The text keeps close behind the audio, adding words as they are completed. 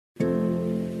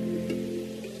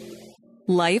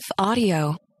Life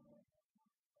Audio.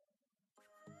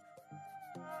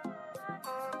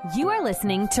 You are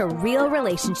listening to Real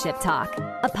Relationship Talk,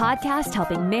 a podcast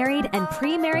helping married and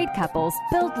pre-married couples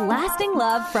build lasting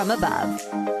love from above.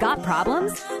 Got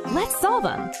problems? Let's solve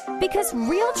them. Because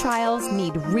real trials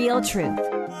need real truth.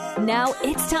 Now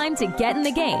it's time to get in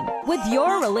the game with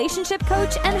your relationship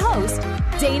coach and host,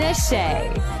 Dana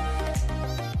Shea.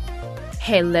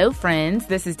 Hello, friends.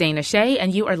 This is Dana Shea,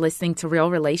 and you are listening to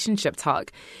Real Relationship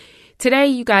Talk. Today,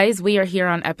 you guys, we are here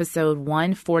on episode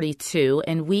 142,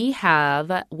 and we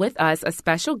have with us a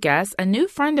special guest, a new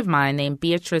friend of mine named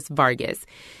Beatriz Vargas.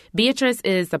 Beatriz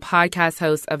is the podcast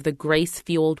host of The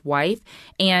Grace-Fueled Wife,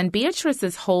 and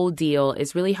Beatriz's whole deal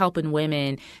is really helping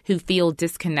women who feel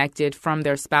disconnected from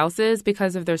their spouses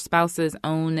because of their spouse's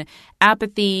own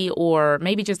apathy or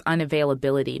maybe just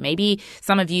unavailability. Maybe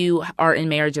some of you are in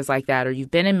marriages like that, or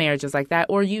you've been in marriages like that,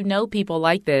 or you know people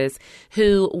like this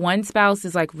who one spouse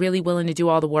is like really willing to do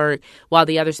all the work while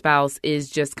the other spouse is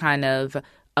just kind of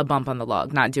a bump on the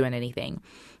log, not doing anything.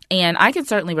 And I can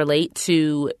certainly relate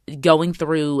to going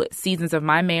through seasons of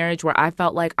my marriage where I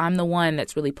felt like I'm the one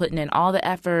that's really putting in all the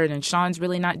effort and Sean's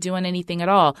really not doing anything at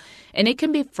all. And it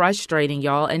can be frustrating,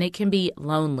 y'all, and it can be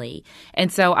lonely.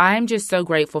 And so I'm just so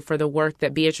grateful for the work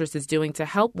that Beatriz is doing to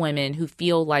help women who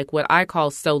feel like what I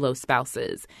call solo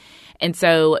spouses. And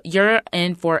so you're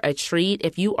in for a treat.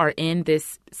 If you are in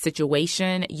this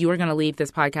situation, you are going to leave this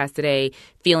podcast today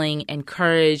feeling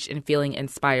encouraged and feeling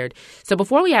inspired. So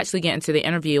before we actually get into the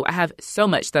interview, I have so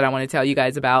much that I want to tell you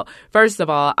guys about. First of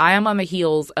all, I am on the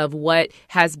heels of what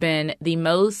has been the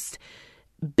most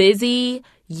busy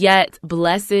yet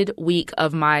blessed week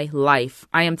of my life.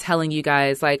 I am telling you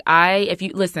guys, if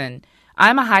you listen,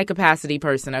 I'm a high capacity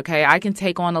person, okay? I can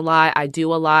take on a lot. I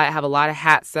do a lot. I have a lot of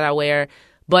hats that I wear.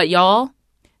 But y'all,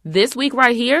 this week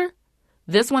right here,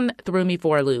 this one threw me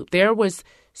for a loop. There was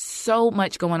so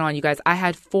much going on, you guys. I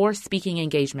had 4 speaking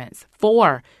engagements,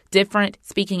 4 different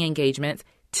speaking engagements,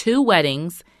 2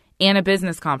 weddings, and a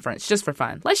business conference just for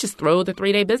fun. Let's just throw the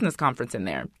 3-day business conference in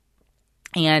there.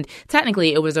 And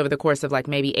technically, it was over the course of like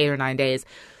maybe 8 or 9 days.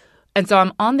 And so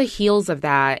I'm on the heels of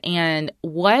that. And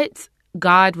what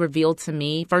God revealed to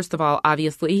me, first of all,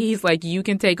 obviously, he's like, you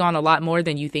can take on a lot more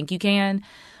than you think you can.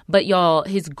 But y'all,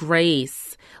 his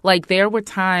grace, like there were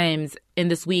times in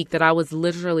this week that I was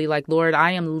literally like, Lord,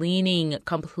 I am leaning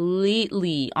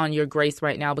completely on your grace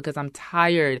right now because I'm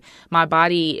tired. My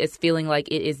body is feeling like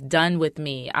it is done with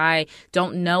me. I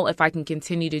don't know if I can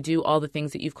continue to do all the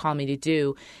things that you've called me to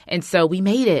do. And so we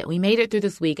made it. We made it through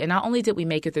this week. And not only did we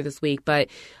make it through this week, but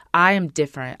I am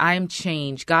different. I am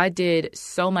changed. God did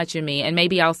so much in me. And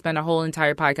maybe I'll spend a whole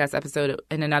entire podcast episode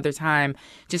in another time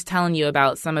just telling you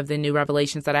about some of the new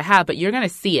revelations that I have. But you're going to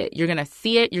see it. You're going to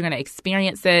see it. You're going to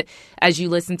experience it as you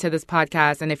listen to this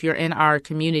podcast. And if you're in our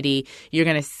community, you're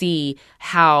going to see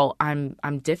how I'm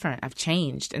different. I've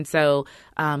changed. And so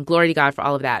glory to God for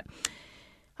all of that.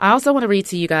 I also want to read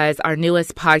to you guys our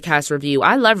newest podcast review.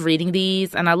 I love reading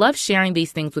these and I love sharing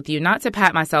these things with you, not to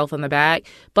pat myself on the back,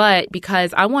 but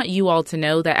because I want you all to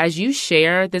know that as you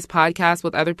share this podcast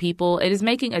with other people, it is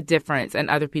making a difference in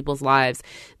other people's lives.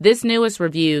 This newest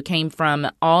review came from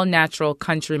All Natural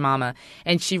Country Mama,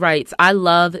 and she writes, I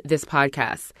love this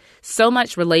podcast. So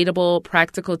much relatable,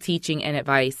 practical teaching and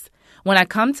advice. When I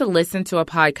come to listen to a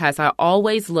podcast, I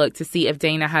always look to see if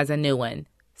Dana has a new one.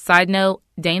 Side note,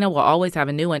 Dana will always have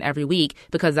a new one every week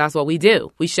because that's what we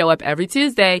do. We show up every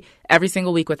Tuesday, every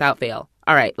single week without fail.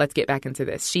 All right, let's get back into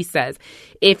this. She says,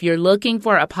 if you're looking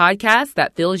for a podcast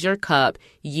that fills your cup,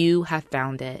 you have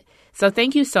found it. So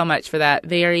thank you so much for that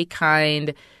very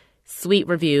kind, sweet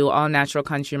review, All Natural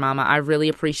Country Mama. I really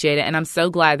appreciate it. And I'm so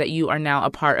glad that you are now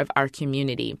a part of our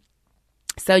community.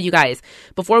 So you guys,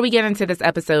 before we get into this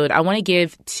episode, I want to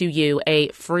give to you a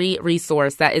free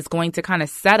resource that is going to kind of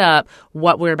set up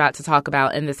what we're about to talk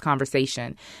about in this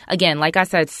conversation. Again, like I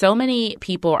said, so many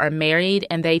people are married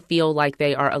and they feel like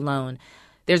they are alone.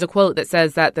 There's a quote that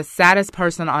says that the saddest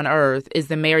person on earth is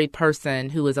the married person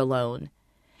who is alone.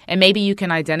 And maybe you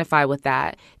can identify with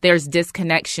that. There's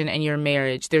disconnection in your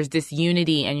marriage. There's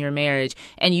disunity in your marriage.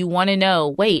 And you want to know,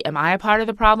 wait, am I a part of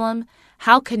the problem?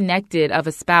 How connected of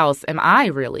a spouse am I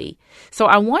really? So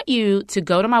I want you to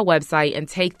go to my website and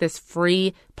take this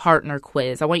free partner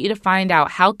quiz. I want you to find out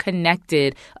how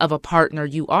connected of a partner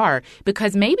you are,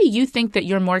 because maybe you think that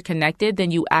you're more connected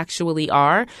than you actually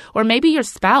are, or maybe your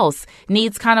spouse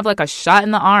needs kind of like a shot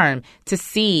in the arm to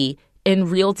see in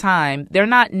real time, they're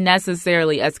not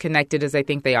necessarily as connected as they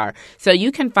think they are. So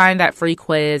you can find that free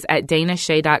quiz at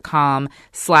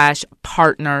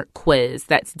danashay.com/partner quiz.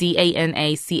 That's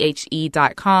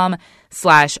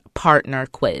DANACHE.com/partner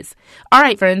quiz. All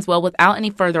right, friends. Well, without any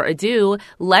further ado,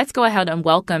 let's go ahead and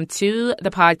welcome to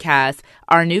the podcast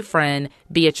our new friend,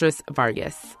 Beatriz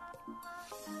Vargas.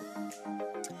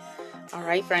 All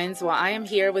right, friends. Well, I am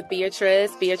here with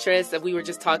Beatriz. Beatriz, we were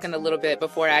just talking a little bit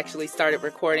before I actually started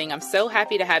recording. I'm so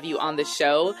happy to have you on the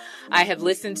show. I have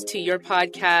listened to your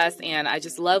podcast, and I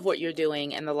just love what you're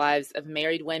doing in the lives of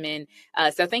married women.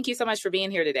 So thank you so much for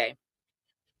being here today.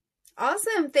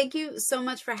 Awesome. Thank you so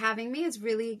much for having me. It's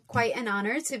really quite an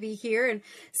honor to be here. And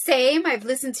same, I've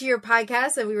listened to your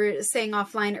podcast, and we were saying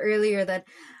offline earlier that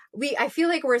I feel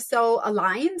like we're so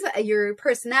aligned. Your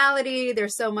personality,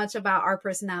 there's so much about our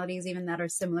personalities even that are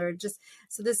similar.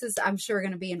 So this is, I'm sure,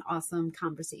 going to be an awesome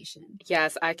conversation.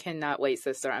 Yes, I cannot wait,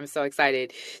 sister. I'm so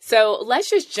excited. So let's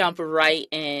just jump right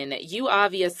in. You're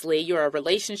a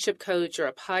relationship coach, you're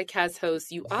a podcast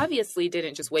host. You obviously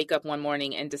didn't just wake up one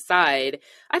morning and decide,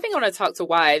 I think I want to talk to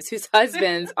wives whose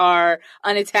husbands are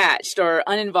unattached or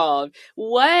uninvolved.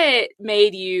 What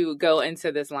made you go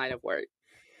into this line of work?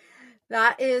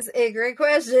 That is a great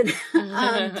question.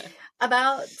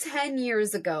 About 10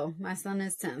 years ago, my son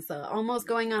is 10, so almost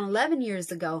going on 11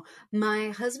 years ago,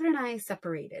 my husband and I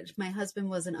separated. My husband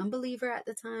was an unbeliever at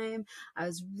the time. I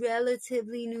was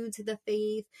relatively new to the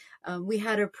faith. We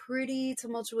had a pretty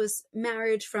tumultuous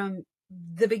marriage from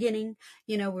the beginning.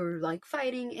 We were like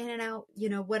fighting in and out,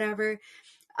 whatever.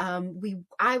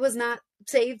 I was not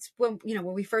saved when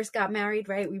we first got married,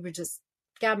 right? We were just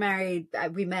got married.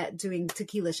 We met doing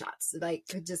tequila shots, like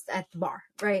just at the bar,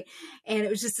 right? And it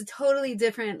was just a totally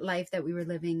different life that we were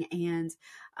living. And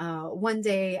one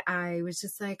day I was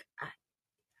just like,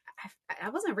 I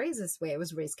wasn't raised this way. I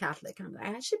was raised Catholic. And I'm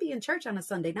like, I should be in church on a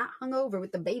Sunday, not hungover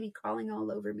with the baby crawling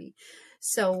all over me.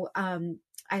 So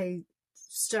I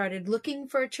started looking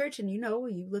for a church, and you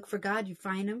look for God, you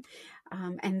find him.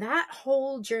 And that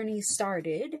whole journey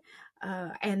started.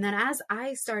 And then as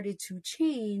I started to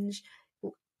change,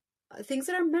 things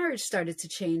in our marriage started to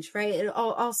change, right?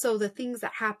 Also the things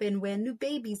that happen when new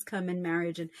babies come in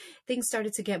marriage, and things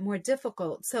started to get more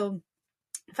difficult. So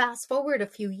fast forward a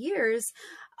few years,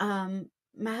 my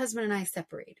husband and I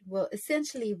separated. Well,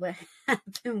 essentially what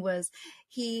happened was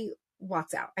he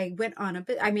walked out. I went on a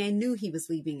bit. I knew he was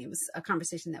leaving. It was a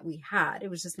conversation that we had. It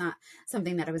was just not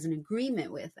something that I was in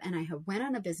agreement with. And I went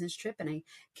on a business trip, and I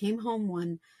came home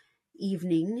one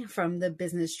evening from the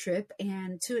business trip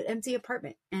and to an empty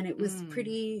apartment, and it was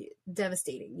pretty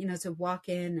devastating, to walk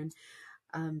in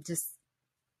and just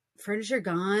furniture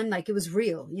gone. Like, it was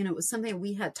real, it was something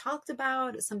we had talked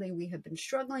about, something we had been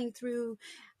struggling through,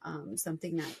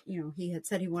 something that he had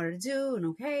said he wanted to do, and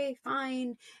okay,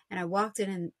 fine. And I walked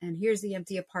in, and here's the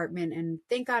empty apartment, and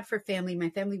thank God for family. My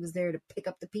family was there to pick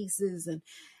up the pieces and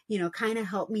kind of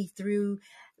help me through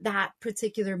that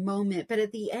particular moment. But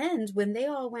at the end, when they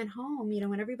all went home,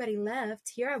 when everybody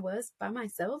left, here I was by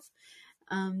myself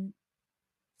in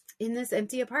this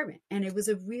empty apartment. And it was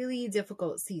a really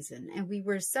difficult season. And we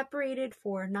were separated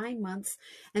for 9 months.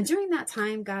 And during that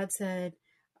time, God said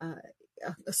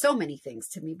so many things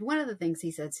to me. But one of the things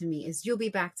he said to me is, you'll be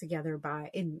back together by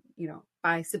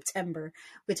September,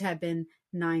 which had been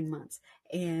 9 months.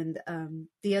 And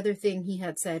the other thing he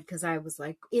had said, because I was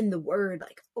like in the word,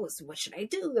 like, oh, so what should I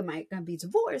do? Am I going to be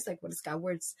divorced? Like, what does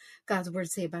God's word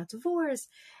say about divorce?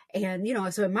 And,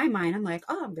 so in my mind, I'm like,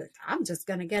 oh, I'm just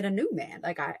going to get a new man.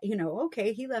 Like,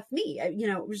 okay, he left me.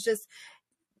 It was just,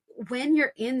 when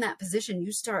you're in that position,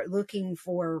 you start looking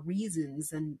for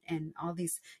reasons and all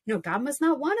these, God must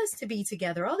not want us to be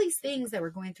together. All these things that were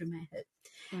going through my head.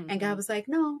 Mm-hmm. And God was like,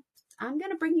 no, I'm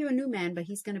going to bring you a new man, but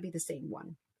he's going to be the same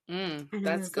one. And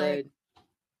that's good. Like,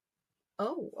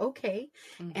 oh, okay.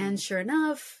 Mm-hmm. And sure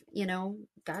enough,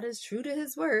 God is true to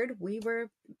his word. We were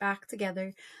back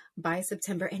together by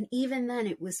September. And even then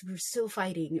we were still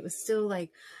fighting. It was still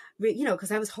like,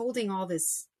 because I was holding all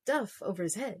this stuff over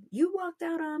his head. You walked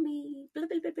out on me, blah,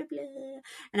 blah, blah, blah, blah.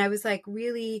 And I was like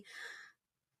really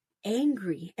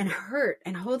angry and hurt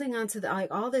and holding on to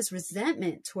all this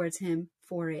resentment towards him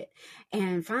for it.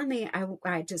 And finally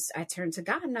I turned to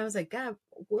God, and I was like, God,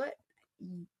 what?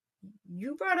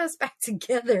 You brought us back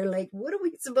together. Like, what are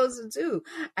we supposed to do?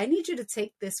 I need you to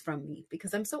take this from me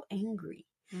because I'm so angry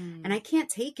and I can't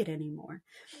take it anymore.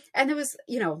 And it was,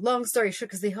 long story short,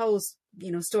 because the whole,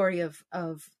 story of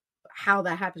how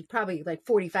that happened, probably like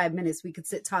 45 minutes we could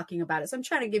sit talking about it. So I'm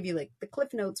trying to give you like the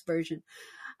Cliff Notes version.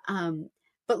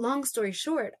 But long story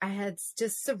short, I had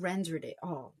just surrendered it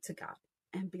all to God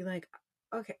and be like,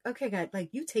 okay, God, like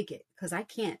you take it because I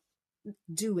can't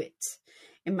do it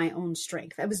in my own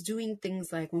strength. I was doing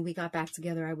things like when we got back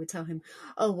together, I would tell him,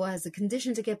 oh, well, as a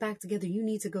condition to get back together, you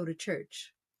need to go to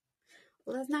church.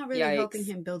 Well, that's not really helping Yikes.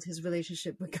 him build his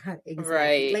relationship with God. Exactly.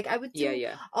 Right. Like I would Yeah, do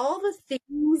yeah. all the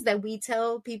things that we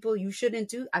tell people you shouldn't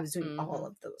do. I was doing all Mm-hmm.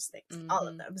 of those things. All of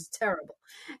Mm-hmm. that. It was terrible.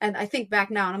 And I think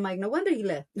back now and I'm like, no wonder he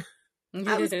left.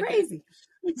 I was crazy.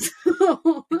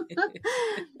 So,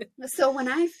 so when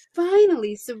I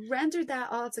finally surrendered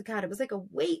that all to God, it was like a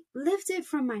weight lifted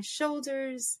from my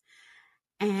shoulders,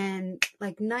 and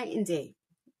like night and day.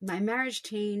 My marriage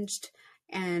changed,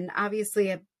 and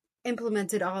obviously I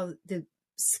implemented all the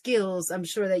skills I'm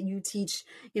sure that you teach.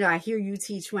 I hear you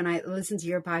teach when I listen to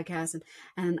your podcast,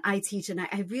 and I teach, and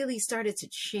I really started to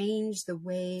change the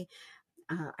way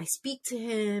I speak to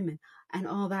him, and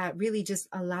all that, really just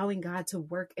allowing God to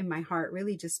work in my heart,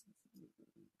 really just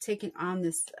taking on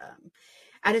this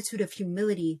attitude of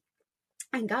humility.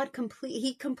 And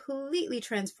he completely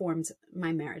transformed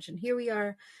my marriage. And here we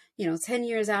are, 10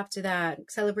 years after that,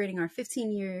 celebrating our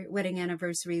 15-year wedding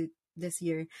anniversary this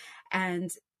year. And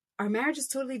our marriage is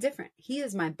totally different. He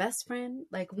is my best friend.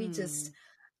 Like we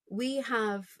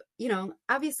have,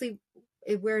 obviously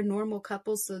we're a normal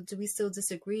couple. So do we still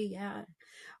disagree? Yeah.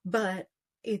 But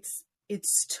it's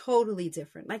totally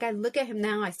different. Like I look at him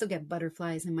now, I still get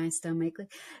butterflies in my stomach,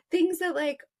 like things that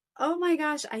like, oh my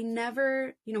gosh, I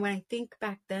never, when I think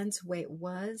back then to the way it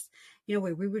was,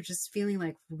 where we were just feeling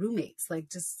like roommates, like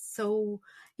just so,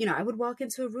 I would walk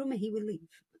into a room and he would leave,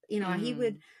 he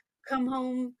would come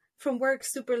home from work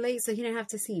super late so he didn't have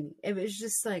to see me. It was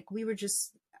just like, we were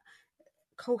just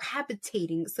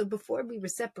cohabitating. So before we were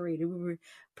separated, we were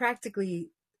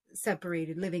practically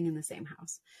separated, living in the same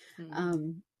house.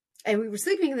 And we were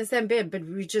sleeping in the same bed, but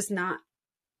we were just not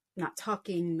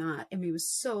talking, it was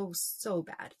so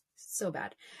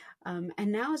bad.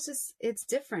 And now it's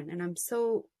different. And I'm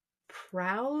so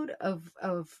proud of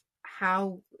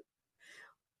how,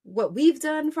 what we've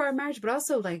done for our marriage, but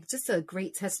also like just a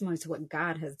great testimony to what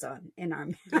God has done in our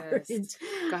marriage. Yes.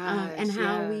 Gosh, and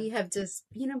how we have just,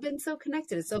 been so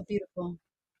connected. It's so beautiful.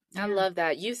 I Yeah. love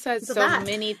that. You said So so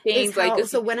many things.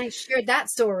 so when I shared that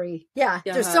story,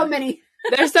 there's so many.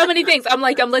 There's so many things. I'm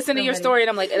listening to your story and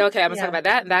I'm like, okay, I'm going to talk about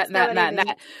that, and that, and that, and that, and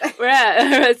that.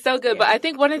 Right. It's so good. But I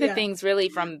think one of the things really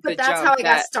from the jump. But that's how I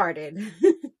got started.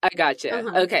 I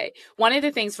gotcha. Okay. One of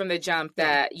the things from the jump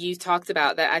that you talked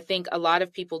about that I think a lot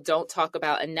of people don't talk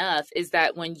about enough is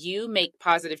that when you make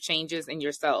positive changes in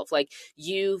yourself, like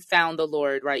you found the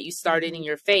Lord, right? You started in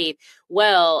your faith.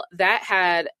 Well, that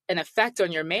had an effect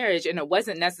on your marriage, and it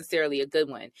wasn't necessarily a good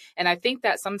one. And I think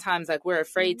that sometimes like we're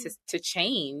afraid to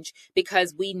change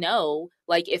because we know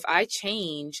like if I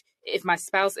change, if my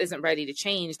spouse isn't ready to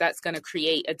change, that's going to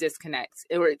create a disconnect,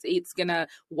 or it's going to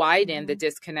widen the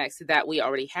disconnects that we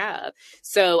already have.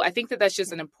 So I think that that's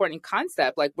just an important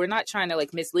concept. Like we're not trying to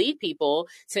like mislead people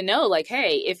to know like,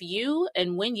 hey, if you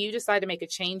and when you decide to make a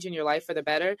change in your life for the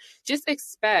better, just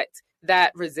expect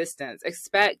that resistance.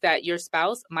 Expect that your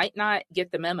spouse might not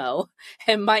get the memo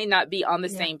and might not be on the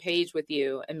same page with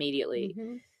you immediately.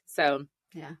 So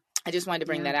I just wanted to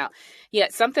bring that out. Yeah.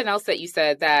 Something else that you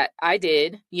said that I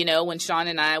did, when Sean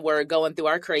and I were going through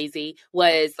our crazy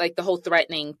was like the whole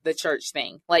threatening the church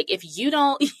thing. Like if you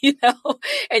don't,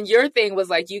 and your thing was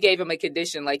like, you gave him a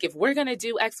condition, like if we're going to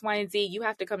do X, Y, and Z, you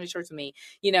have to come to church with me,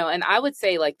 and I would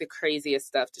say like the craziest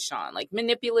stuff to Sean, like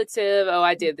manipulative. Oh,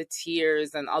 I did the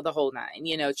tears and all the whole nine,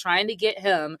 trying to get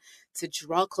him to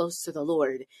draw close to the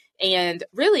Lord. And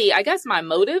really, I guess my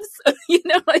motives,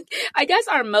 I guess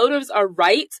our motives are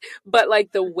right, but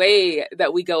like the way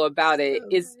that we go about it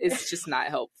is just not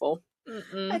helpful.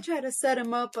 I try to set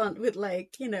him up with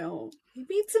like,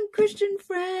 meet some Christian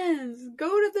friends, go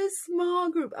to this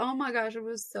small group. Oh my gosh, it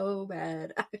was so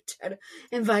bad. I try to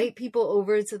invite people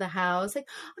over to the house. Like,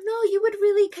 oh no, you would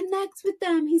really connect with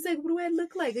them. He's like, what do I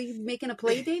look like? Are you making a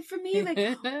play date for me? Like,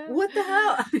 what the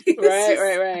hell?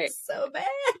 Right. So bad.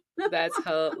 That's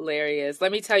hilarious.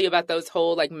 Let me tell you about those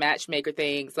whole like matchmaker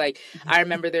things. Like I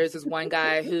remember there's this one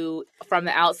guy who from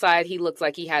the outside, he looks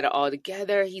like he had it all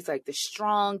together. He's like the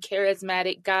strong,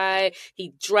 charismatic guy.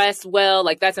 He dressed well.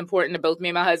 Like that's important to both me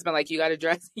and my husband. Like you got to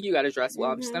dress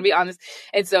well. I'm just going to be honest.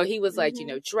 And so he was like,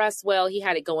 dress well. He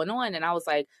had it going on. And I was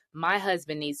like, my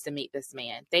husband needs to meet this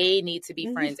man. They need to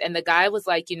be friends. And the guy was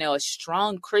like, a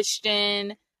strong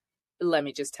Christian. Let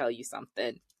me just tell you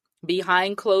something.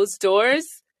 Behind closed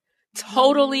doors,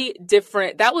 totally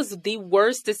different. That was the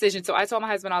worst decision. So I told my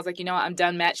husband, I was like, you know what? I'm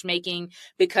done matchmaking,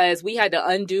 because we had to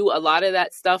undo a lot of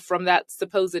that stuff from that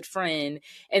supposed friend.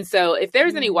 And so if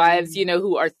there's any wives, you know,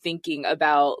 who are thinking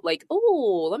about like,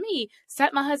 oh, let me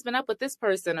set my husband up with this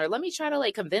person, or let me try to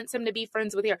like convince him to be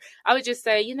friends with her, I would just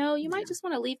say, you know, you might just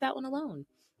want to leave that one alone.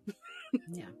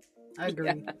 Yeah, I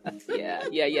agree.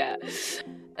 Yeah.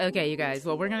 Okay, you guys.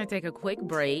 Well, we're going to take a quick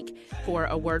break for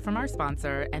a word from our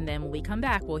sponsor. And then when we come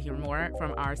back, we'll hear more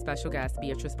from our special guest,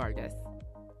 Beatriz Vargas.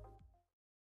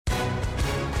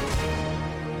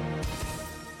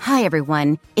 Hi,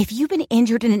 everyone. If you've been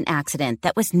injured in an accident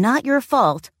that was not your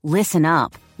fault, listen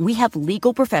up. We have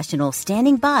legal professionals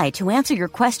standing by to answer your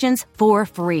questions for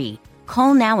free.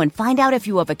 Call now and find out if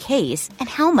you have a case and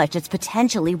how much it's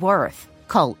potentially worth.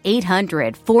 Call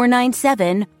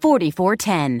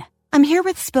 800-497-4410. I'm here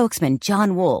with spokesman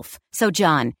John Wolf. So,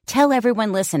 John, tell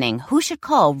everyone listening who should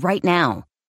call right now.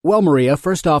 Well, Maria,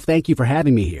 first off, thank you for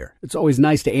having me here. It's always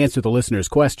nice to answer the listeners'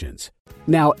 questions.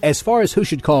 Now, as far as who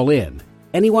should call in,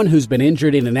 anyone who's been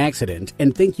injured in an accident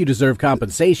and think you deserve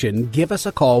compensation, give us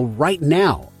a call right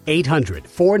now.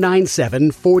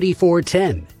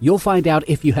 800-497-4410. You'll find out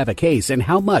if you have a case and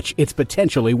how much it's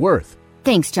potentially worth.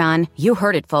 Thanks, John. You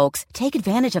heard it, folks. Take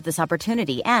advantage of this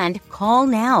opportunity and call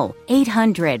now.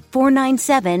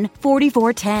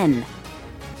 800-497-4410.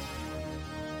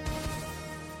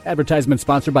 Advertisement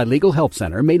sponsored by Legal Help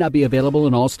Center. May not be available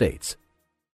in all states.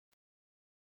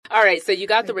 All right, so you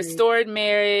got the restored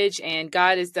marriage, and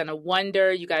God has done a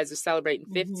wonder. You guys are celebrating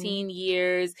 15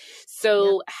 years.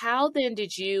 So how then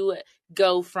did you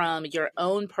go from your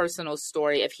own personal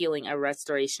story of healing and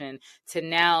restoration to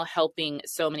now helping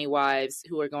so many wives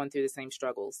who are going through the same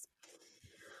struggles?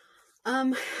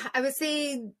 I would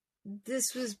say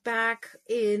this was back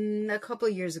in a couple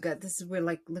of years ago. This is, we're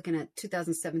like looking at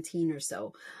 2017 or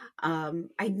so.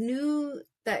 I knew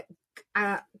that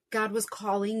God was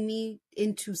calling me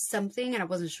into something, and I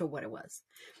wasn't sure what it was.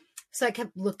 So I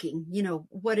kept looking, you know,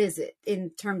 what is it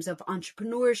in terms of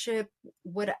entrepreneurship?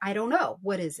 I don't know.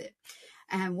 What is it?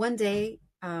 And one day,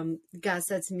 God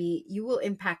said to me, you will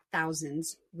impact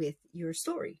thousands with your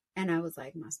story. And I was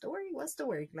like, my story? What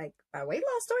story? Like my weight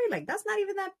loss story? Like, that's not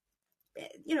even that,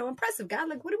 you know, impressive, God.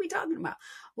 Like, what are we talking about?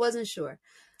 Wasn't sure.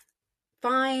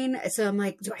 Fine. So I'm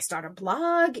like, do I start a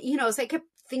blog? You know, so I kept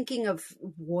thinking of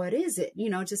what is it? You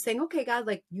know, just saying, okay, God,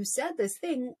 like you said this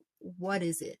thing, what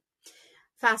is it?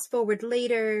 Fast forward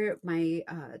later, my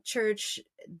church,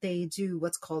 they do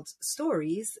what's called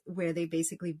stories, where they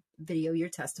basically video your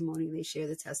testimony. They share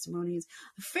the testimonies.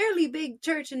 A fairly big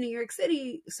church in New York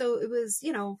City. So it was,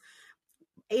 you know,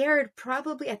 aired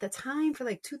probably at the time for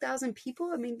like 2,000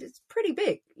 people. I mean, it's pretty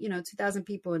big, you know, 2,000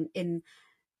 people in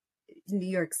New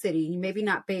York City. Maybe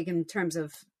not big in terms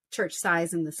of church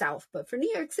size in the South, but for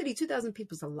New York City, 2,000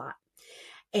 people is a lot.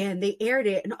 And they aired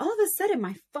it. And all of a sudden,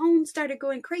 my phone started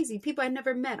going crazy. People I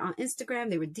never met on Instagram,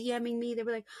 they were DMing me. They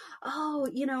were like, oh,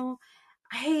 you know,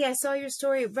 hey, I saw your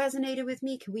story. It resonated with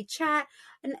me. Can we chat?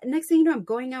 And next thing you know, I'm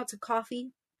going out to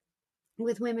coffee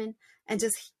with women and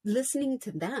just listening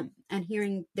to them and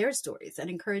hearing their stories and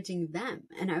encouraging them.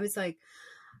 And I was like,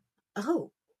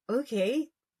 oh, okay.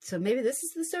 So maybe this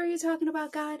is the story you're talking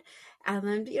about, God. And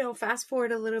then, you know, fast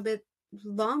forward a little bit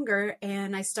longer,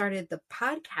 and I started the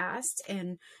podcast,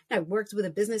 and I worked with a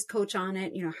business coach on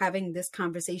it, you know, having this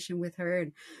conversation with her,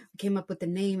 and came up with the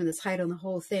name and the title and the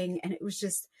whole thing. And it was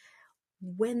just,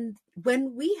 when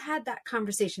we had that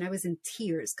conversation, I was in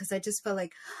tears, because I just felt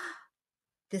like,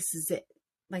 this is it.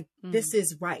 Like, this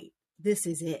is right. This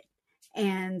is it.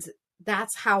 And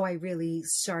that's how I really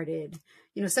started,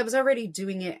 you know, so I was already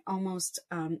doing it almost,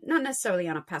 not necessarily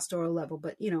on a pastoral level,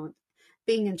 but, you know,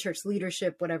 being in church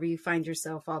leadership, whatever, you find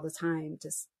yourself all the time,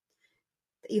 just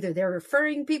either they're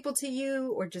referring people to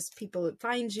you or just people that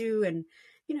find you. And,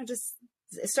 you know, just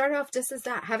start off just as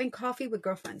that, having coffee with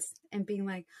girlfriends and being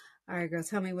like, all right, girl,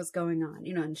 tell me what's going on,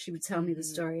 you know, and she would tell me the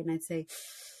story, and I'd say,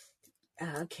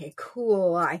 okay,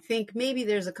 cool. I think maybe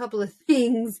there's a couple of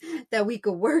things that we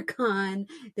could work on,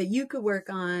 that you could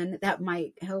work on, that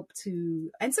might help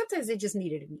to, and sometimes they just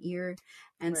needed an ear,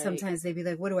 and sometimes they'd be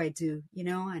like, what do I do? You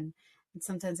know, and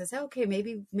sometimes I say, okay,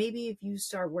 maybe if you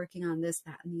start working on this,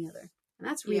 that, and the other. And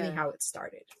that's really how it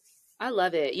started. I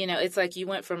love it. You know, it's like you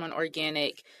went from an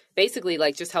organic, basically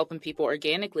like just helping people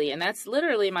organically. And that's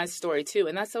literally my story too.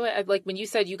 And that's so like when you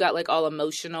said you got like all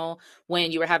emotional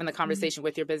when you were having the conversation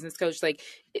with your business coach, like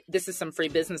this is some free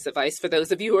business advice for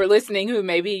those of you who are listening who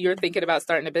maybe you're thinking about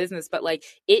starting a business, but like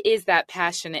it is that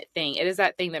passionate thing. It is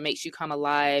that thing that makes you come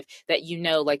alive, that you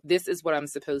know, like this is what I'm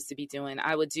supposed to be doing.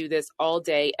 I would do this all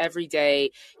day, every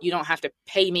day. You don't have to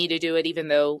pay me to do it, even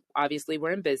though obviously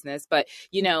we're in business, but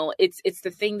you know, it's the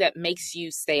thing that makes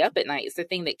you stay up at night. It's the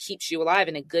thing that keeps you alive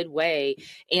in a good way.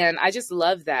 And I just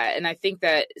love that. And I think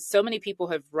that so many people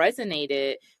have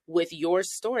resonated with your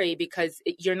story because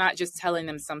you're not just telling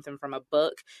them something from a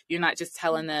book. You're not just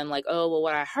telling them like, oh, well,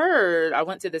 what I heard, I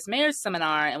went to this marriage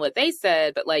seminar and what they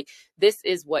said, but like, this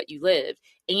is what you lived.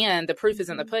 And the proof is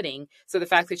in the pudding. So the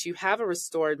fact that you have a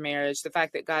restored marriage, the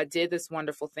fact that God did this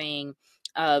wonderful thing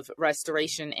of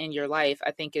restoration in your life,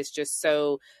 I think is just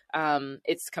so,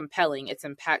 it's compelling, it's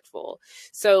impactful.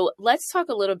 So let's talk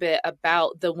a little bit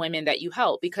about the women that you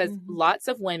help, because lots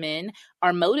of women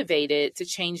are motivated to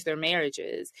change their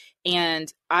marriages.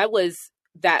 And I was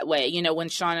that way. You know, when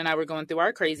Sean and I were going through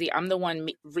our crazy, I'm the one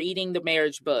reading the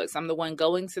marriage books. I'm the one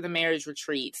going to the marriage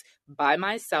retreats by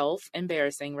myself.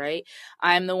 Embarrassing, right?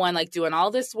 I'm the one like doing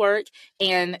all this work,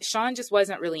 and Sean just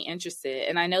wasn't really interested.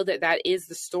 And I know that that is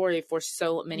the story for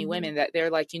so many women, that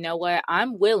they're like, you know what,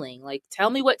 I'm willing, like, tell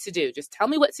me what to do. Just tell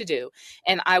me what to do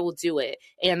and I will do it.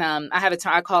 And I have a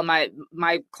term, I call my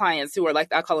clients who are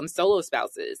like, I call them solo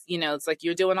spouses. You know, it's like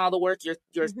you're doing all the work,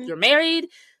 you're married,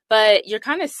 but you're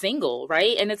kind of single,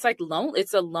 right? And it's like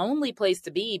it's a lonely place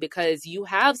to be because you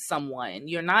have someone.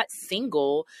 You're not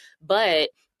single, but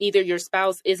either your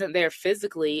spouse isn't there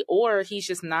physically or he's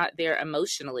just not there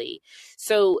emotionally.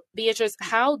 So, Beatrice,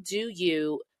 how do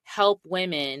you help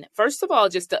women, first of all,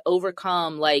 just to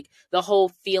overcome like the whole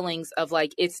feelings of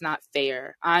like, it's not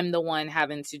fair, I'm the one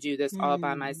having to do this all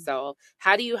by myself?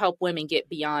 How do you help women get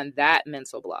beyond that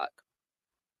mental block?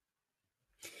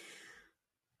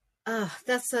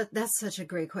 That's such a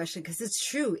great question, because it's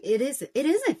true. It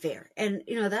isn't fair. And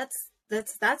you know, that's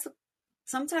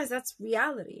sometimes that's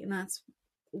reality, and that's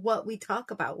what we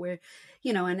talk about, where,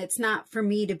 you know, and it's not for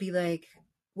me to be like,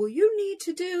 well, you need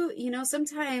to do, you know,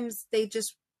 sometimes they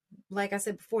just, like I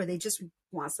said before, they just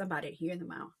want somebody to hear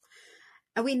them out.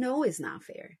 And we know it's not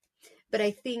fair. But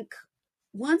I think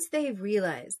once they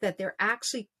realize that they're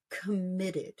actually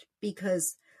committed,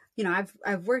 because, you know,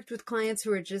 I've worked with clients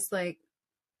who are just like,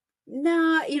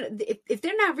 nah, you know, if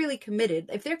they're not really committed,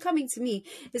 if they're coming to me,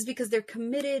 is because they're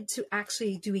committed to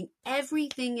actually doing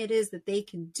everything it is that they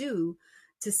can do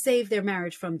to save their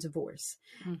marriage from divorce.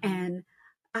 And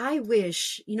I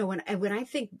wish, you know, when I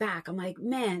think back, I'm like,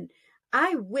 man,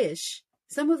 I wish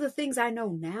some of the things I know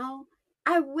now,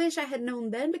 I wish I had known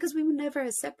then, because we would never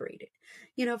have separated.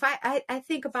 You know, if I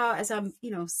think about, as I'm, you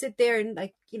know, sit there and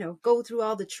like, you know, go through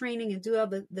all the training and do all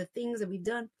the things that we've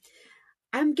done,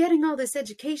 I'm getting all this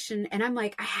education, and I'm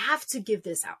like, I have to give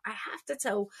this out. I have to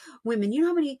tell women, you know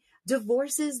how many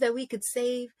divorces that we could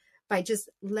save by just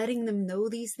letting them know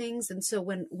these things. And so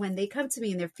when they come to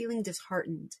me and they're feeling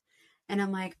disheartened, and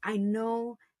I'm like, I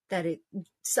know that it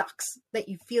sucks that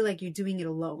you feel like you're doing it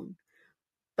alone.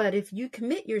 But if you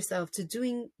commit yourself to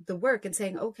doing the work and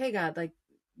saying, okay, God, like,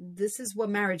 this is what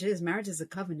marriage is. Marriage is a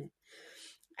covenant.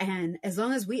 And as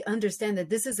long as we understand that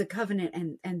this is a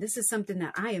covenant, and this is something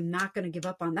that I am not going to give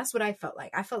up on. That's what I felt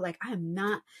like. I felt like I am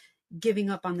not giving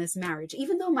up on this marriage,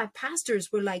 even though my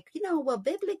pastors were like, you know, well,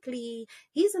 biblically,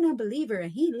 he's an unbeliever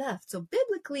and he left. So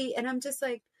biblically, and I'm just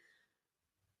like,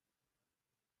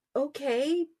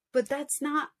 okay, but that's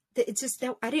not, it's just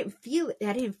that I didn't feel it.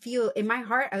 I didn't feel in my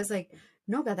heart. I was like,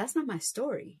 no, God, that's not my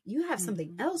story. You have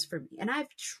something else for me. And I've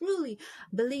truly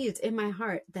believed in my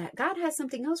heart that God has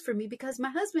something else for me, because my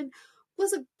husband he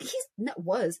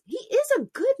is a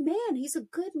good man. He's a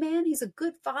good man. He's a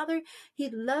good father. He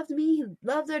loved me. He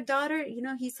loved our daughter. You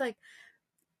know, he's like,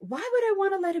 why would I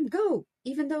want to let him go?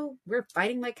 Even though we're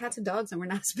fighting like cats and dogs and we're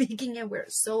not speaking, and we're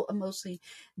so emotionally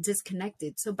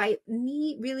disconnected. So by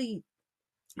me really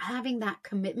having that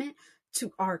commitment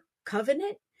to our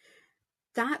covenant,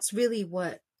 that's really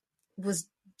what was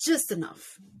just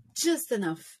enough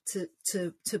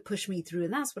to push me through.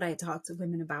 And that's what I talk to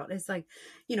women about. It's like,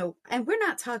 you know, and we're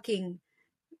not talking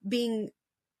being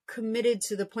committed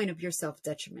to the point of your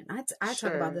self-detriment. I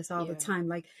talk about this all the time.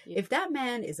 Like, if that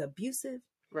man is abusive,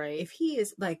 right? If he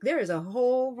is like, there is a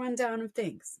whole rundown of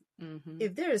things.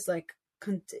 If there's like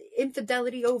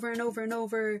infidelity over and over and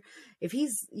over, if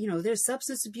he's, you know, there's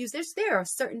substance abuse, there are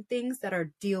certain things that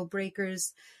are deal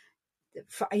breakers.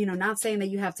 You know, not saying that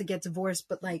you have to get divorced,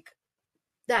 but like,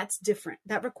 that's different.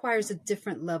 That requires a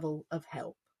different level of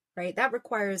help, right? That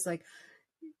requires like,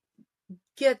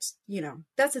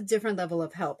 that's a different level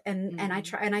of help. And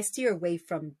I steer away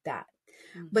from that.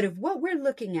 But if what we're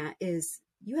looking at is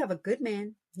you have a good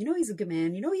man, he's a good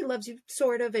man, he loves you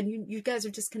sort of, and you guys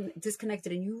are just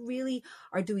disconnected, and you really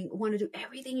want to do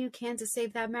everything you can to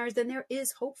save that marriage, then there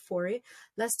is hope for it.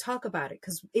 Let's talk about it.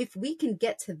 Because if we can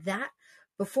get to that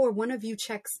before one of you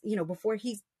checks, before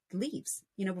he leaves,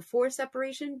 before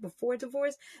separation, before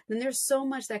divorce, then there's so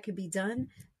much that could be done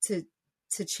to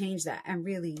change that and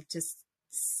really just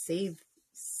save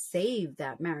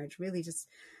that marriage, really just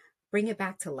bring it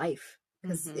back to life.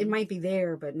 Because it might be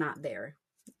there, but not there,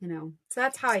 So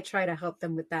that's how I try to help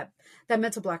them with that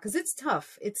mental block. Because it's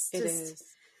tough. It's just,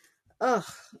 Yeah,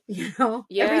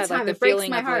 every time like the it breaks feeling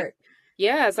my of heart.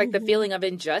 it's like the feeling of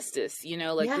injustice,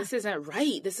 this isn't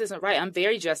right. This isn't right. I'm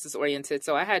very justice oriented.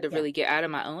 So I had to really get out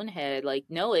of my own head. Like,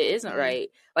 no, it isn't right.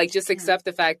 Like, just accept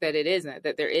the fact that it isn't,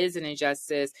 that there is an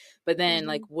injustice. But then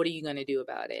like, what are you going to do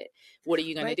about it? What are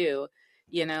you going to do?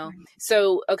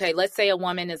 So, okay, let's say a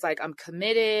woman is like, I'm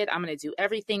committed. I'm going to do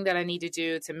everything that I need to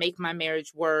do to make my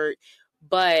marriage work.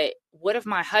 But what if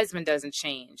my husband doesn't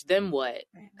change? Then what?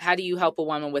 How do you help a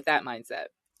woman with that mindset?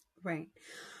 Right.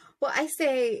 Well, I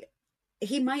say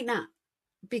he might not,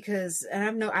 because,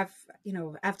 and I've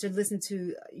after listening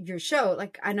to your show,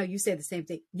 like, I know you say the same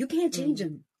thing. You can't change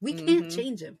him. We can't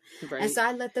change him. Right. And so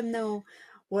I let them know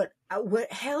what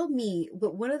held me.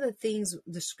 But one of the things,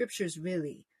 the scriptures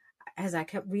really, as I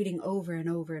kept reading over and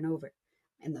over and over,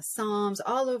 in the Psalms,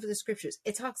 all over the scriptures,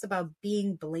 it talks about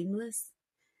being blameless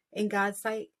in God's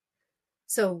sight.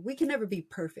 So we can never be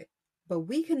perfect, but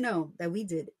we can know that we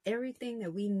did everything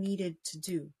that we needed to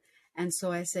do. And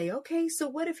so I say, okay, so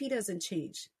what if he doesn't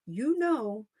change? You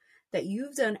know that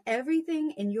you've done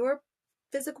everything in your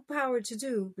physical power to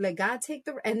do. Let God take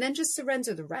and then just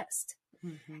surrender the rest.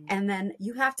 And then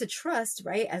you have to trust,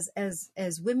 right?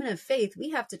 As women of faith, we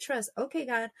have to trust, okay,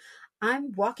 God,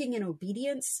 I'm walking in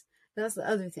obedience. That's the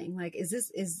other thing. Like, is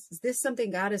this something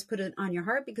God has put on your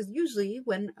heart? Because usually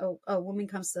when a woman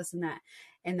comes to us in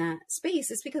that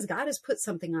space, it's because God has put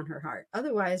something on her heart.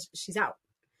 Otherwise, she's out.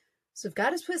 So if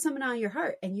God has put something on your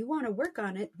heart and you want to work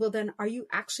on it, well, then are you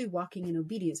actually walking in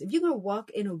obedience? If you're going to walk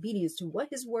in obedience to what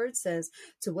his word says,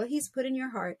 to what he's put in your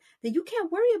heart, then you can't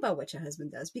worry about what your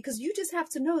husband does, because you just have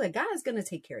to know that God is going to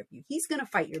take care of you. He's going to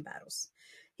fight your battles.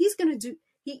 He's going to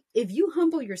if you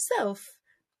humble yourself,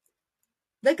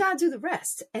 let God do the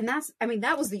rest. And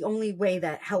that was the only way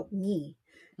that helped me,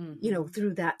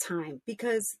 through that time,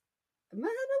 because my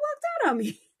husband walked out on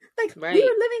me. Like, we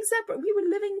were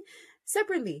living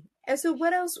separately. And so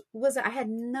what else was I had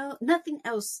nothing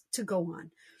else to go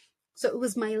on. So it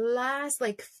was my last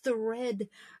like thread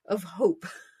of hope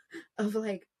of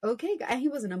like, okay, God, and he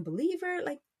was an unbeliever.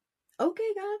 Like,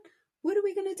 okay, God, what are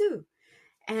we going to do?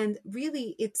 And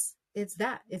really it's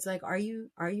that. It's like, are you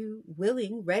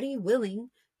willing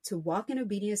to walk in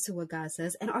obedience to what God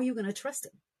says? And are you going to trust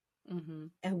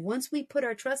him? And once we put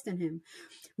our trust in him,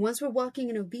 once we're walking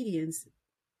in obedience,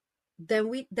 then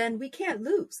we can't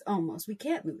lose. Almost, we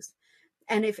can't lose.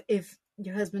 And if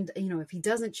your husband, if he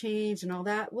doesn't change and all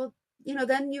that, well,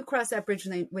 then you cross that bridge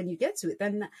when you get to it.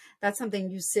 Then that's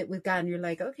something you sit with God and you're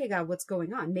like, okay, God, what's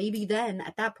going on? Maybe then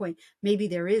at that point, maybe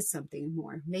there is something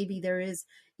more. Maybe there is,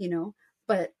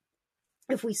 but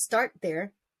if we start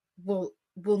there, we'll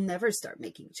never start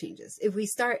making changes. If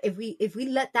we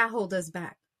let that hold us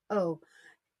back. Oh,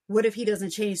 what if he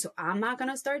doesn't change? So I'm not going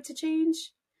to start to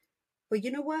change. But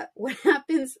you know what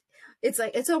happens?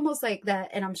 It's almost like that.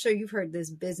 And I'm sure you've heard this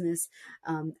business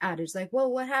adage, like, well,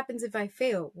 what happens if I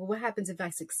fail? Well, what happens if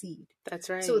I succeed? That's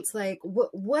right. So it's like,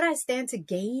 what I stand to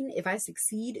gain if I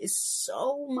succeed is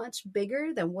so much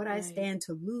bigger than what I stand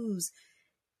to lose.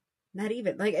 Not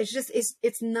even like,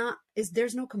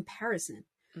 there's no comparison,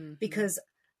 because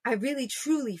I really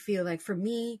truly feel like, for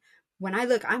me, when I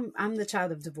look, I'm the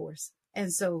child of divorce.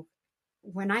 And so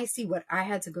when I see what I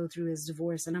had to go through as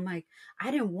divorce, and I'm like,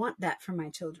 I didn't want that for my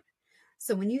children.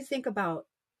 So when you think about,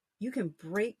 you can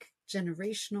break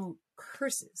generational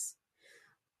curses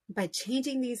by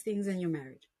changing these things in your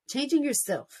marriage, changing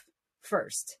yourself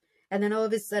first. And then all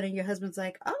of a sudden your husband's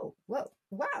like, oh, whoa,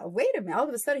 wow, wait a minute. All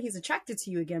of a sudden he's attracted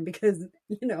to you again because,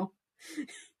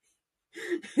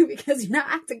 because you're not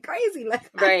acting crazy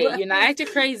right. You're not acting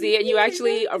crazy, and you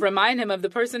actually remind him of the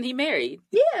person he married.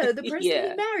 Yeah, the person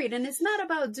he married. And it's not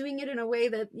about doing it in a way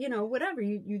that, whatever.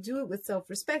 You do it with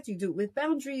self-respect. You do it with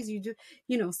boundaries. You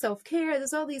do, self-care.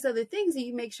 There's all these other things that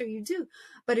you make sure you do.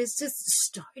 But it's just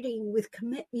starting with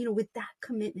with that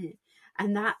commitment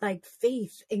and that like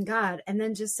faith in God. And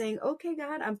then just saying, okay,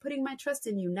 God, I'm putting my trust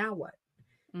in you. Now what?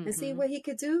 And see what he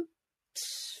could do.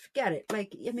 forget it.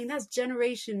 Like, I mean, that's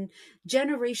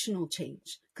generational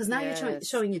change. Because now you're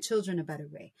showing your children a better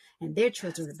way and their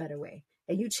children a better way.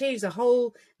 And you change the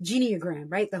whole genealogram,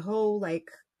 right? The whole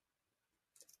like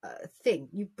thing.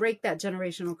 You break that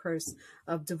generational curse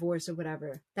of divorce or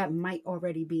whatever that might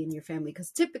already be in your family. Because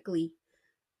typically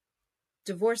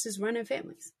divorces run in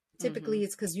families. Typically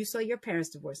it's because you saw your parents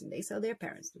divorce and they saw their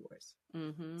parents divorce.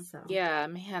 So. Yeah,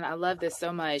 man, I love this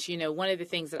so much. You know, one of the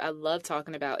things that I love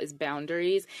talking about is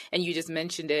boundaries. And you just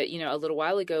mentioned it, you know, a little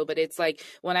while ago, but it's like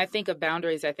when I think of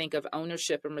boundaries, I think of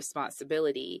ownership and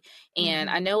responsibility.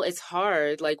 And I know it's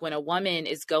hard, like when a woman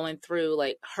is going through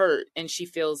like hurt and she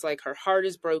feels like her heart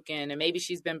is broken and maybe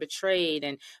she's been betrayed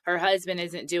and her husband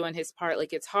isn't doing his part.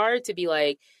 Like it's hard to be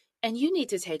like, and you need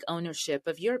to take ownership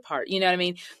of your part. You know what I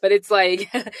mean? But it's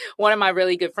like one of my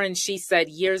really good friends, she said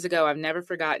years ago, I've never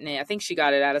forgotten it. I think she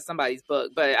got it out of somebody's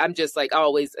book, but I'm just like, I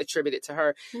always attribute it to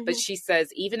her. But she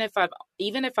says, even if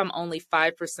I'm only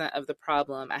 5% of the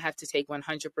problem, I have to take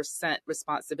 100%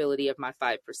 responsibility of my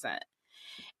 5%.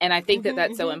 And I think that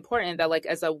that's so important that like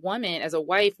as a woman, as a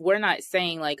wife, we're not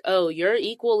saying like, oh, you're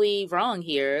equally wrong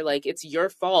here. Like it's your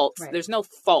fault. Right. There's no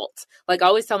fault. Like I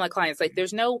always tell my clients, like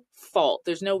there's no fault.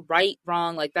 There's no right,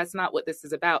 wrong. Like that's not what this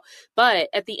is about. But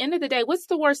at the end of the day, what's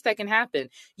the worst that can happen?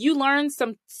 You learn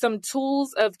some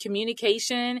tools of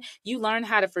communication. You learn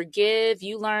how to forgive.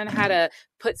 You learn how to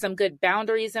put some good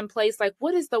boundaries in place. Like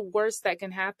what is the worst that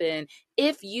can happen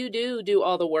if you do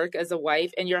all the work as a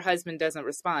wife and your husband doesn't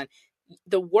respond?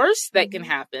 The worst that can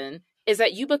happen is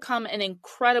that you become an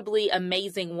incredibly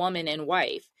amazing woman and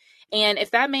wife. And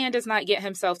if that man does not get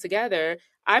himself together,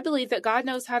 I believe that God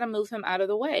knows how to move him out of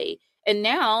the way. And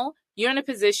now you're in a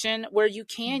position where you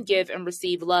can give and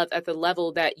receive love at the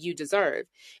level that you deserve.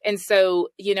 And so,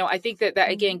 you know, I think that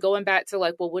again, going back to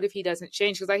like, well, what if he doesn't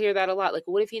change? Because I hear that a lot. Like,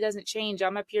 what if he doesn't change?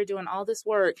 I'm up here doing all this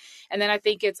work. And then I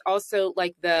think it's also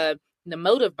like the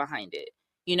motive behind it.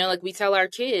 You know, like we tell our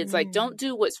kids, like, don't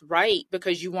do what's right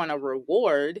because you want a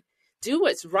reward. Do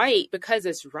what's right because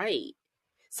it's right.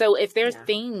 So if there's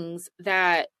things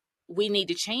that we need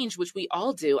to change, which we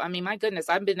all do. I mean, my goodness,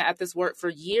 I've been at this work for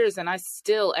years and I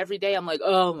still every day I'm like,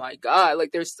 oh my God,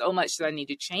 like there's so much that I need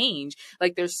to change.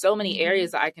 Like there's so many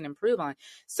areas that I can improve on.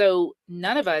 So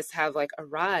none of us have like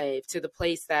arrived to the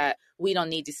place that we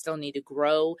still need to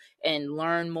grow and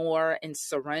learn more and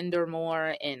surrender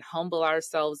more and humble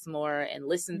ourselves more and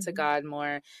listen to God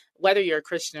more. Whether you're a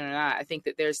Christian or not, I think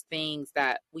that there's things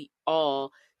that we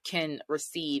all can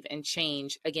receive and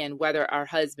change, again, whether our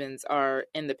husbands are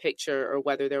in the picture or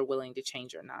whether they're willing to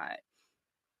change or not.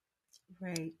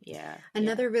 Right. Yeah.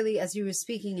 Another really, as you were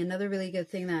speaking, another really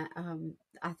good thing that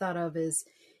I thought of is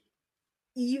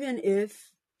even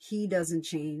if he doesn't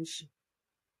change,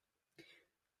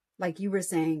 like you were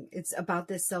saying, it's about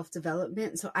this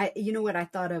self-development. So you know what I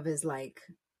thought of is like,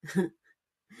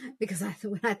 because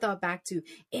when I thought back to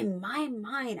in my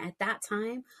mind at that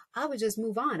time, I would just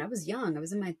move on. I was young. I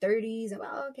was in my 30s.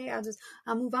 Well, okay,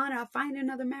 I'll move on. I'll find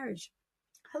another marriage.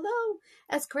 Hello.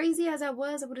 As crazy as I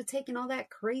would have taken all that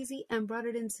crazy and brought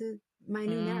it into my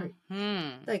new marriage.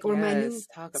 Like, or my new.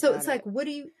 So it's like,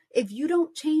 if you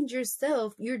don't change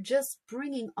yourself, you're just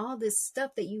bringing all this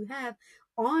stuff that you have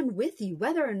on with you,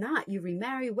 whether or not you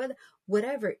remarry,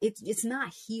 whatever, it's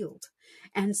not healed.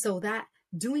 And so that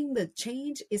doing the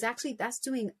change is actually, that's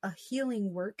doing a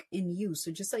healing work in you.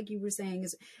 So just like you were saying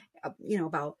is, you know,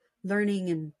 about learning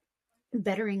and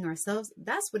bettering ourselves,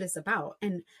 that's what it's about.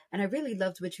 And I really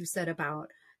loved what you said about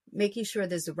making sure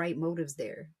there's the right motives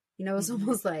there. You know, it's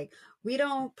almost like we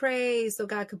don't pray so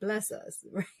God could bless us,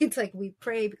 right? It's like we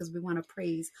pray because we want to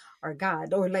praise our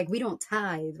God, or like we don't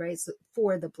tithe, right? So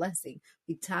for the blessing,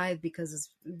 we tithe because it's,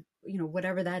 you know,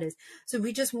 whatever that is. So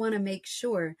we just want to make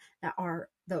sure that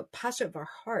the posture of our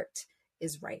heart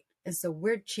is right. And so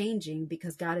we're changing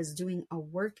because God is doing a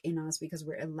work in us, because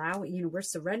we're allowing, you know, we're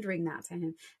surrendering that to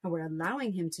him and we're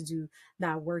allowing him to do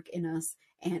that work in us,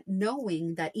 and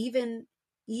knowing that even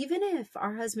if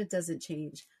our husband doesn't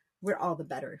change, we're all the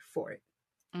better for it.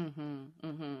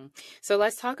 So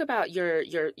let's talk about your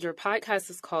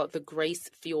podcast is called The Grace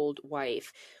Fueled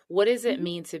Wife. What does it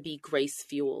mean to be grace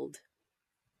fueled?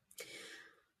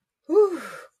 Ooh,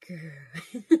 girl.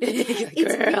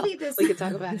 It's really this. We could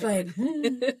talk about it. Like,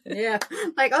 yeah.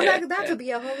 Like, oh, that could be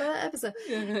a whole other episode.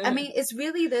 I mean, it's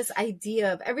really this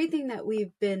idea of everything that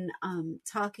we've been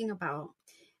talking about.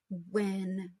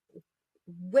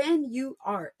 When you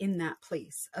are in that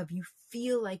place of you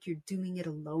feel like you're doing it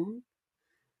alone,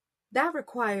 that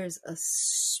requires a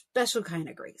special kind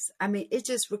of grace. I mean, it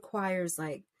just requires,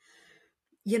 like,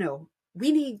 you know,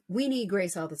 we need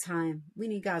grace all the time. We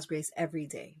need God's grace every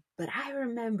day. But I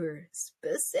remember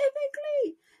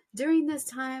specifically during this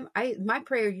time, my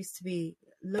prayer used to be,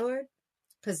 Lord,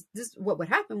 because this what would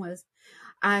happen was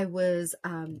I was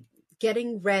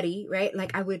getting ready, right?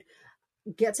 Like I would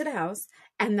get to the house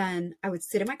and then I would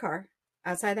sit in my car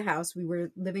outside the house. We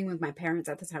were living with my parents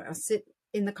at the time. I'll sit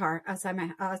in the car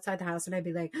outside the house and I'd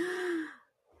be like,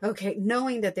 okay,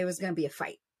 knowing that there was going to be a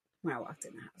fight when I walked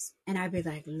in the house. And I'd be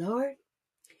like, Lord,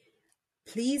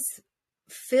 please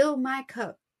fill my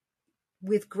cup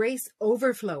with grace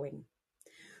overflowing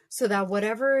so that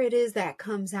whatever it is that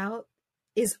comes out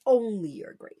is only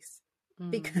your grace.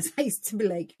 Because I used to be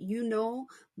like, you know,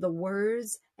 the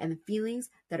words and the feelings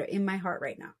that are in my heart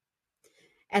right now.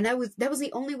 And that was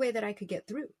the only way that I could get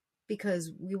through,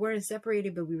 because we weren't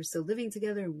separated, but we were still living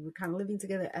together. We were kind of living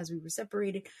together as we were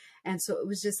separated. And so it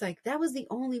was just like, that was the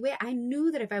only way. I knew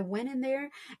that if I went in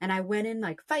there and I went in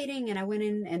like fighting and I went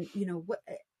in and, you know, what,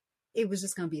 it was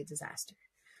just going to be a disaster.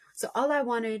 So all I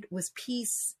wanted was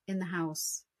peace in the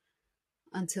house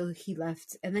until he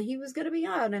left, and then he was going to be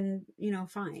out and, you know,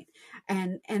 fine.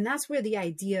 And that's where the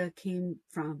idea came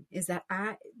from, is that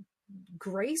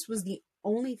grace was the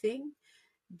only thing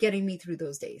getting me through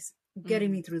those days,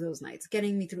 getting me through those nights,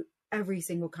 getting me through every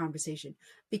single conversation,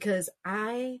 because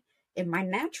in my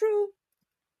natural,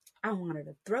 I wanted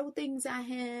to throw things at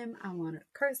him. I wanted to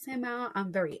curse him out.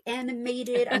 I'm very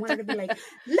animated. I wanted to be like,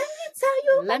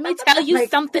 let me tell you like,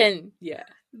 something. Yeah.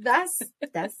 That's,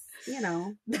 you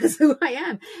know, that's who I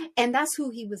am. And that's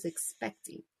who he was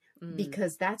expecting,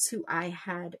 because that's who I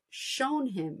had shown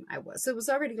him I was. So it was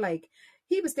already like,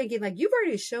 he was thinking like, you've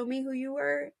already shown me who you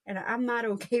were, and I'm not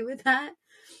okay with that.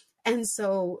 And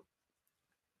so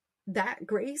that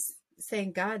grace,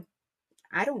 saying, God,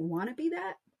 I don't want to be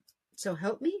that, so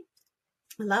help me,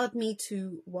 allowed me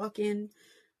to walk in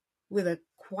with a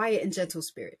quiet and gentle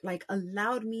spirit, like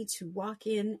allowed me to walk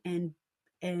in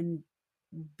and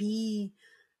be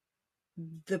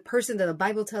the person that the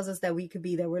Bible tells us that we could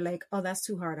be, that we're like, oh, that's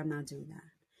too hard, I'm not doing that.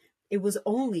 It was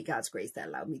only God's grace that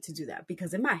allowed me to do that,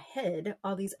 because in my head,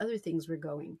 all these other things were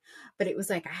going, but it was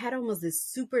like, I had almost this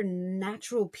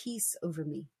supernatural peace over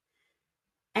me.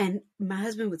 And my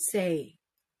husband would say,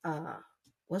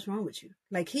 what's wrong with you?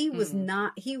 Like he was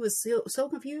so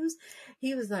confused.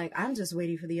 He was like, I'm just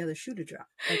waiting for the other shoe to drop.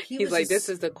 Like he's like, this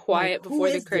is the quiet before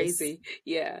the crazy.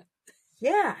 This?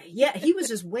 Yeah. He was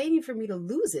just waiting for me to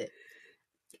lose it.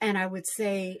 And I would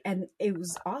say, and it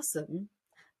was awesome,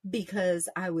 because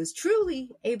I was truly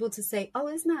able to say, oh,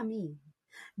 it's not me.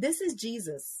 This is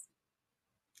Jesus.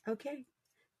 Okay.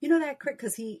 You know that,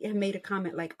 because he had made a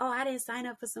comment like, oh, I didn't sign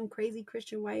up for some crazy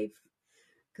Christian wife.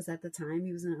 Because at the time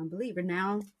he was an unbeliever.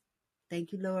 Now,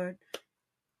 thank you, Lord.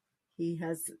 He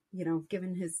has, you know,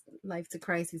 given his life to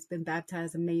Christ. He's been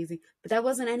baptized. Amazing. But that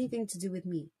wasn't anything to do with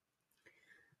me.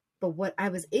 But what I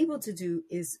was able to do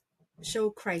is show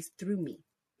Christ through me.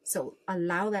 So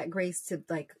allow that grace to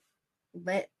like,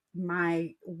 let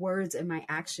my words and my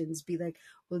actions be like,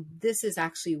 well, this is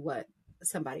actually what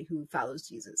somebody who follows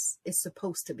Jesus is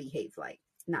supposed to behave like,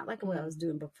 not like what I was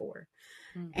doing before.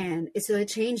 And so it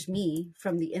changed me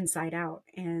from the inside out.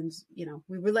 And, you know,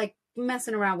 we were like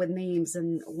messing around with names.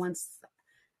 And once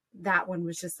that one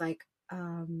was just like,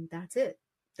 that's it.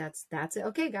 That's it.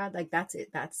 Okay, God, like, that's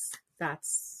it. That's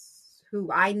who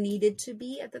I needed to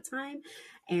be at the time,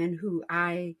 and who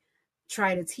I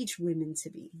try to teach women to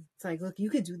be. It's like, look, you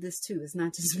could do this too. It's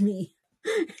not just me.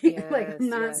 Yes, like I'm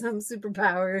not some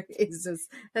superpower. It's just,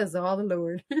 that's all the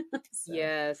Lord. So,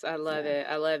 yes, I love it.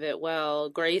 I love it. Well,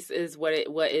 grace is what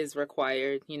is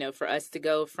required, you know, for us to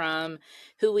go from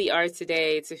who we are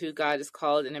today to who God has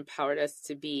called and empowered us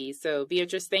to be. So,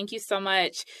 Beatriz, thank you so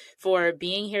much for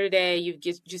being here today. You've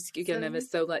just given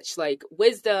us so much like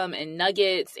wisdom and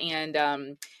nuggets, and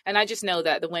I just know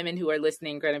that the women who are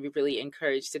listening are going to be really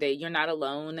encouraged today. You're not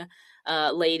alone.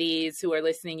 Ladies who are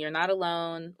listening, you're not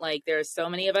alone. Like, there are so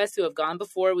many of us who have gone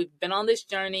before. We've been on this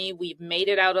journey. We've made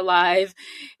it out alive,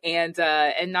 and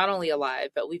not only alive,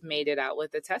 but we've made it out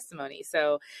with a testimony.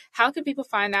 So how can people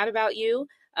find out about you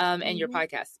and your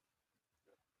podcast?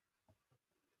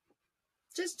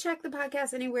 Just check the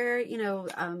podcast anywhere, you know,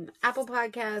 Apple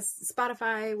Podcasts,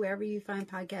 Spotify, wherever you find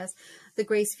podcasts. The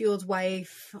Grace Fueled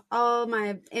Wife. All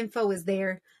my info is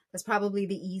there. That's probably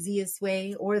the easiest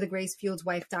way, or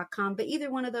thegracefueledwife.com. But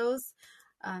either one of those,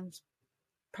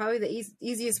 probably the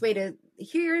easiest way to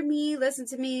hear me, listen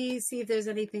to me, see if there's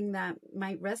anything that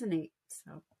might resonate.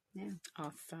 So, yeah.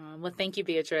 Awesome. Well, thank you,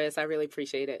 Beatriz. I really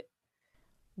appreciate it.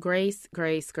 Grace,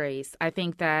 grace, grace. I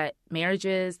think that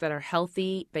marriages that are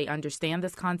healthy, they understand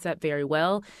this concept very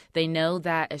well. They know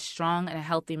that a strong and a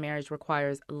healthy marriage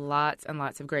requires lots and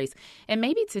lots of grace. And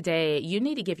maybe today you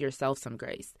need to give yourself some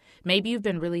grace. Maybe you've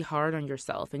been really hard on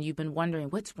yourself and you've been wondering,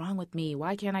 what's wrong with me?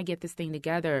 Why can't I get this thing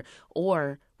together?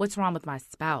 Or what's wrong with my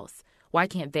spouse? Why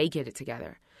can't they get it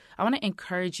together? I want to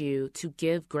encourage you to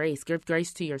give grace. Give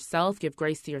grace to yourself, give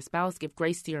grace to your spouse, give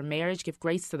grace to your marriage, give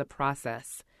grace to the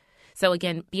process. So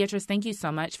again, Beatriz, thank you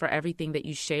so much for everything that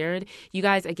you shared. You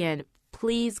guys, again,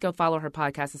 please go follow her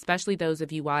podcast, especially those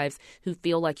of you wives who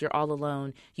feel like you're all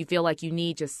alone. You feel like you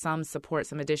need just some support,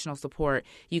 some additional support.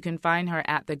 You can find her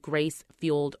at the Grace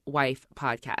Fueled Wife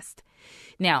podcast.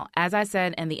 Now, as I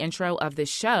said in the intro of this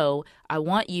show, I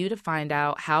want you to find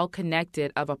out how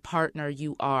connected of a partner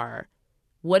you are.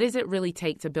 What does it really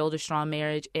take to build a strong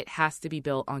marriage? It has to be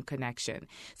built on connection.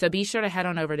 So be sure to head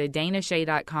on over to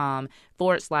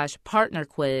danashay.com/partner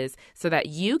quiz so that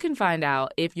you can find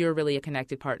out if you're really a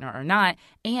connected partner or not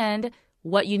and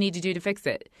what you need to do to fix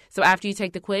it. So after you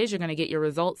take the quiz, you're going to get your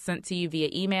results sent to you via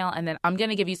email, and then I'm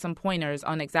going to give you some pointers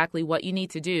on exactly what you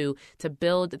need to do to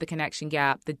build the connection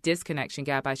gap, the disconnection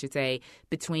gap, I should say,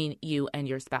 between you and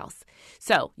your spouse.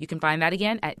 So you can find that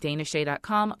again at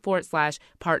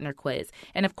danashay.com/partner quiz.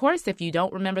 And of course, if you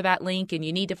don't remember that link and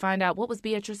you need to find out what was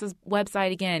Beatriz's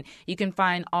website again, you can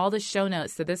find all the show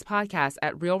notes to this podcast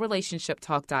at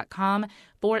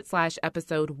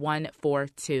realrelationshiptalk.com/episode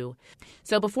 142.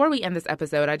 So before we end this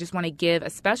episode, I just want to give a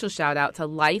special shout out to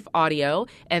Life Audio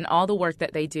and all the work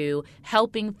that they do,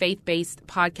 helping faith-based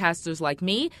podcasters like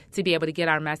me to be able to get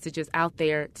our messages out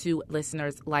there to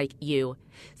listeners like you.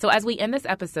 So as we end this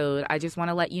episode, I just want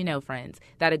to let you know, friends,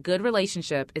 that a good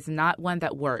relationship is not one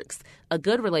that works. A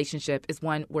good relationship is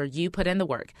one where you put in the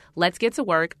work. Let's get to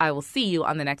work. I will see you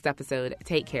on the next episode.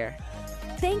 Take care.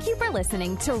 Thank you for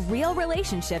listening to Real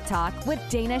Relationship Talk with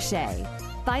Dana Shay.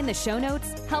 Find the show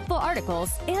notes, helpful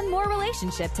articles, and more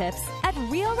relationship tips at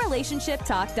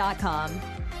realrelationshiptalk.com.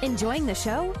 Enjoying the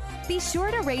show? Be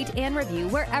sure to rate and review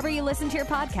wherever you listen to your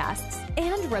podcasts.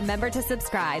 And remember to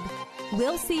subscribe.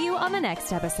 We'll see you on the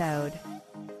next episode.